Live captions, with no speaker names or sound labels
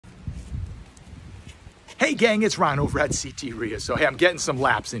Hey gang, it's Ron over at CTREIA. So hey, I'm getting some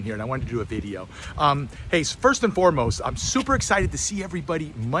laps in here and I wanted to do a video. Hey, first and foremost, I'm super excited to see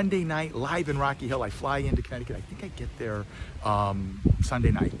everybody Monday night live in Rocky Hill. I fly into Connecticut. I think I get there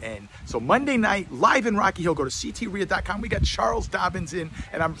Sunday night. And so Monday night live in Rocky Hill, go to CTREIA.com. We got Charles Dobbins in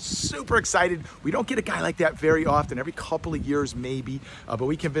and I'm super excited. We don't get a guy like that very often, every couple of years maybe, but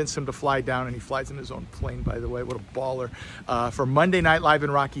we convinced him to fly down and he flies in his own plane, by the way. What a baller. For Monday night live in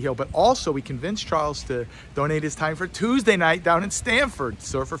Rocky Hill, but also we convinced Charles to donate his time for Tuesday night down in Stamford,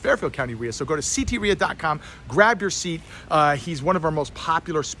 so for Fairfield County REIA. So go to CTREIA.com, grab your seat. He's one of our most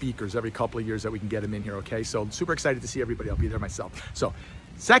popular speakers every couple of years that we can get him in here, okay? So super excited to see everybody. I'll be there myself. So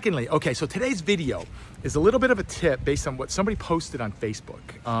secondly, okay, so today's video is a little bit of a tip based on what somebody posted on Facebook.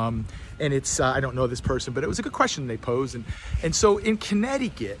 And it's, I don't know this person, but it was a good question they posed. And so in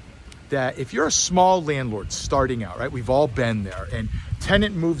Connecticut, that if you're a small landlord starting out, right, we've all been there, and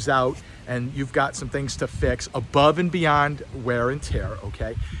tenant moves out and you've got some things to fix above and beyond wear and tear,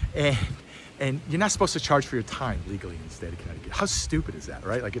 okay? And you're not supposed to charge for your time legally in the state of Connecticut. How stupid is that,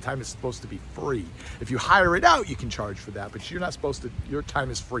 right? Like your time is supposed to be free. If you hire it out, you can charge for that, but you're not supposed to, your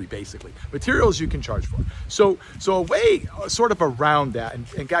time is free basically. Materials you can charge for. So a way sort of around that,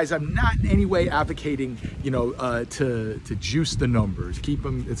 and guys, I'm not in any way advocating, you know, to juice the numbers. Keep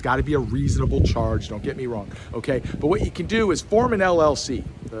them, it's gotta be a reasonable charge, don't get me wrong, okay? But what you can do is form an LLC.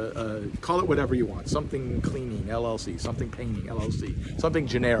 Call it whatever you want, something cleaning LLC, something painting LLC, something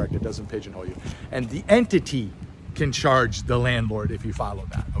generic that doesn't pigeonhole you. And the entity can charge the landlord if you follow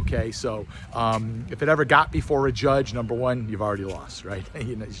that, okay? So if it ever got before a judge, number one, you've already lost, right?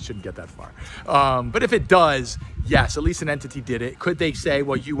 You know, you shouldn't get that far. But if it does, yes, at least an entity did it. Could they say,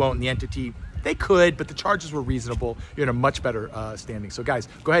 well, you own the entity? They could, but the charges were reasonable. You're in a much better standing. So guys,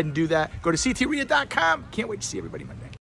 go ahead and do that. Go to CTREIA.com. Can't wait to see everybody Monday.